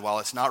mind, while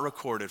it's not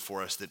recorded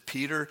for us, that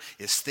Peter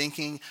is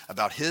thinking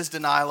about his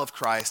denial of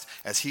Christ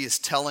as he is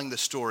telling the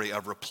story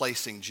of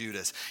replacing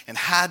Judas, and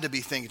had to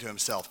be thinking to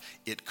himself,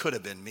 it could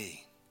have been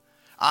me.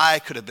 I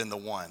could have been the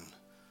one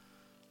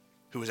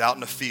who was out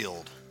in the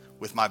field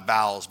with my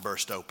bowels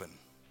burst open.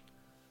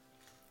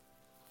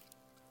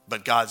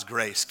 But God's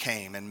grace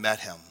came and met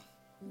him,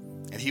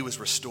 and he was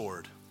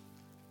restored.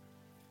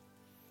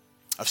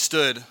 I've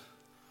stood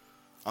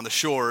on the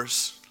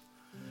shores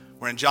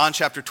where in John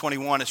chapter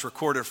 21 it's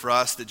recorded for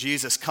us that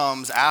Jesus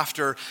comes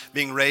after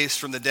being raised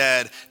from the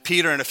dead.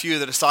 Peter and a few of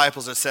the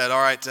disciples had said,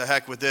 all right, to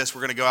heck with this,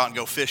 we're going to go out and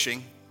go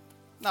fishing.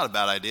 Not a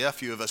bad idea. A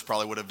few of us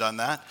probably would have done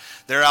that.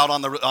 They're out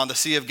on the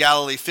Sea of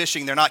Galilee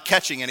fishing. They're not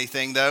catching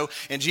anything, though.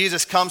 And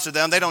Jesus comes to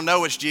them. They don't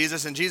know it's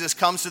Jesus. And Jesus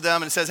comes to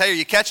them and says, hey, are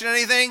you catching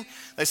anything?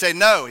 They say,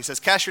 no. He says,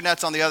 cast your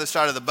nets on the other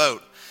side of the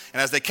boat.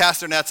 And as they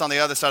cast their nets on the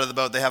other side of the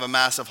boat, they have a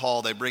massive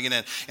haul. They bring it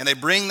in. And they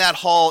bring that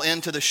haul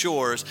into the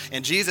shores.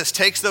 And Jesus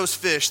takes those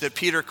fish that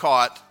Peter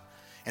caught,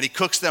 and he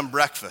cooks them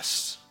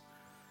breakfast.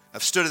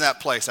 I've stood in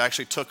that place. I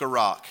actually took a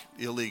rock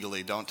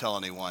illegally. Don't tell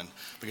anyone.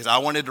 Because I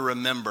wanted to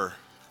remember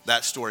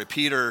that story.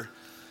 Peter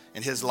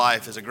in his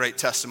life is a great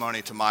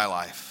testimony to my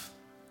life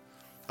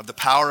of the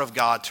power of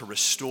God to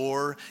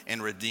restore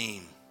and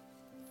redeem.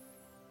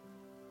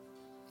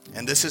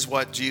 And this is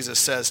what Jesus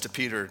says to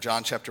Peter,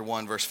 John chapter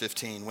 1, verse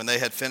 15. When they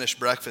had finished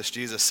breakfast,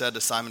 Jesus said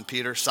to Simon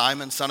Peter,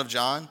 Simon, son of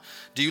John,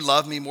 do you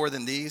love me more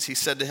than these? He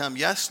said to him,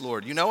 yes,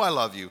 Lord, you know I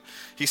love you.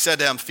 He said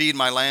to him, feed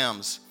my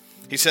lambs.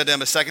 He said to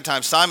him a second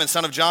time, Simon,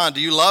 son of John,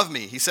 do you love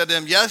me? He said to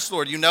him, yes,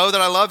 Lord, you know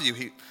that I love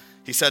you.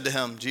 He said to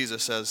him,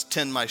 Jesus says,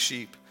 tend my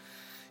sheep.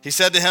 He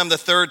said to him the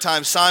third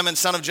time, Simon,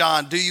 son of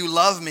John, do you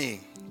love me?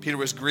 Peter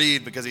was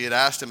grieved because he had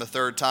asked him a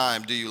third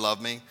time, do you love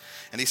me?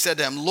 And he said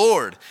to him,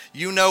 Lord,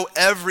 you know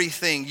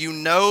everything. You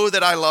know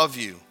that I love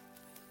you.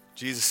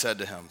 Jesus said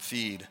to him,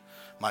 feed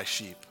my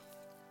sheep.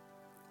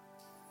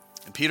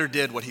 And Peter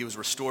did what he was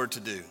restored to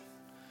do.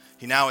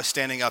 He now is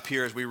standing up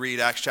here as we read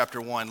Acts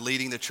chapter 1,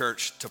 leading the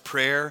church to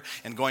prayer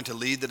and going to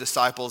lead the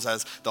disciples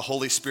as the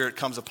Holy Spirit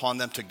comes upon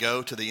them to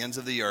go to the ends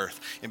of the earth.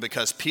 And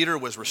because Peter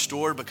was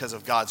restored because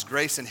of God's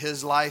grace in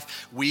his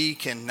life, we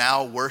can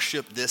now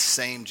worship this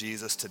same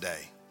Jesus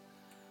today.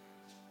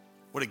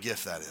 What a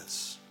gift that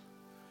is.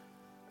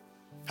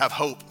 Have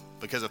hope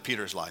because of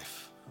Peter's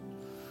life.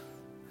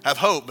 Have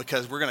hope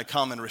because we're going to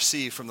come and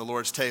receive from the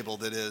Lord's table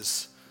that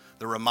is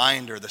the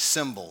reminder, the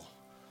symbol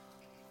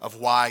of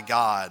why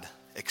God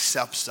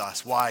accepts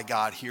us, why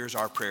God hears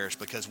our prayers,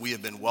 because we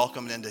have been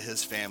welcomed into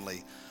his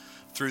family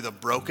through the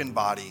broken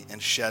body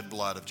and shed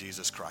blood of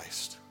Jesus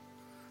Christ.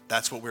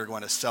 That's what we're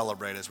going to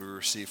celebrate as we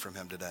receive from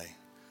him today.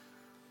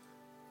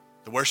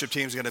 The worship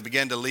team is going to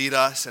begin to lead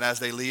us, and as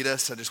they lead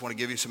us, I just want to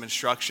give you some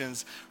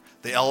instructions.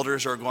 The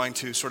elders are going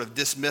to sort of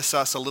dismiss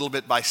us a little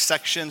bit by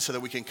section so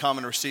that we can come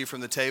and receive from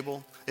the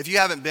table. If you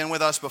haven't been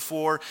with us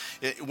before,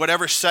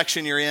 whatever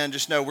section you're in,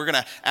 just know we're going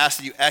to ask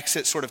that you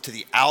exit sort of to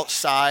the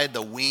outside,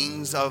 the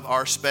wings of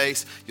our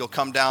space. You'll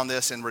come down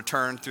this and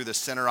return through the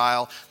center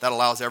aisle. That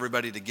allows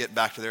everybody to get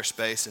back to their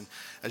space. And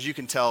as you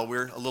can tell,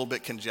 we're a little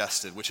bit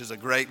congested, which is a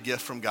great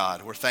gift from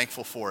God. We're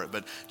thankful for it,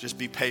 but just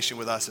be patient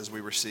with us as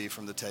we receive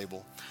from the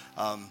table.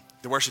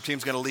 The worship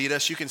team's going to lead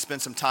us. You can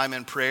spend some time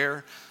in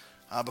prayer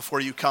before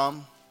you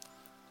come.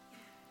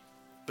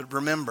 But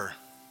remember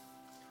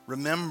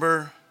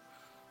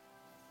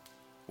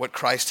what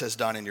Christ has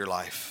done in your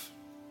life.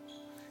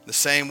 The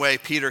same way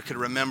Peter could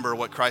remember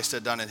what Christ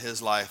had done in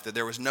his life, that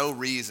there was no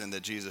reason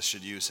that Jesus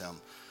should use him.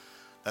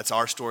 That's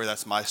our story,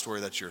 that's my story,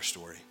 that's your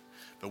story.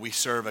 But we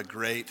serve a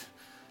great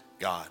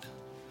God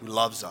who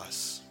loves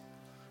us,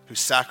 who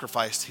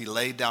sacrificed, he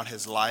laid down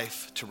his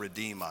life to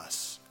redeem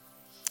us.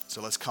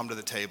 So let's come to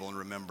the table and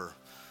remember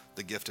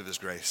the gift of his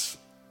grace.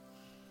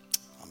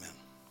 Amen.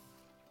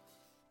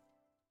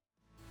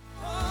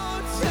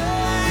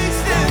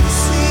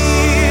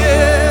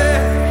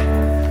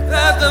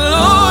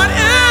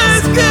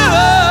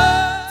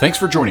 Thanks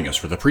for joining us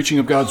for the preaching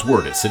of God's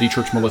Word at City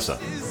Church Melissa.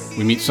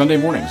 We meet Sunday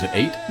mornings at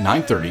 8,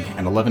 9:30,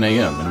 and 11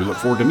 a.m., and we look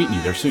forward to meeting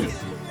you there soon.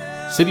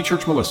 City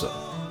Church Melissa,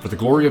 for the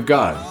glory of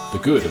God, the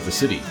good of the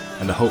city,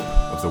 and the hope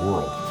of the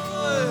world.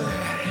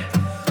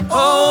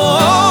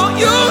 Oh,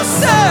 you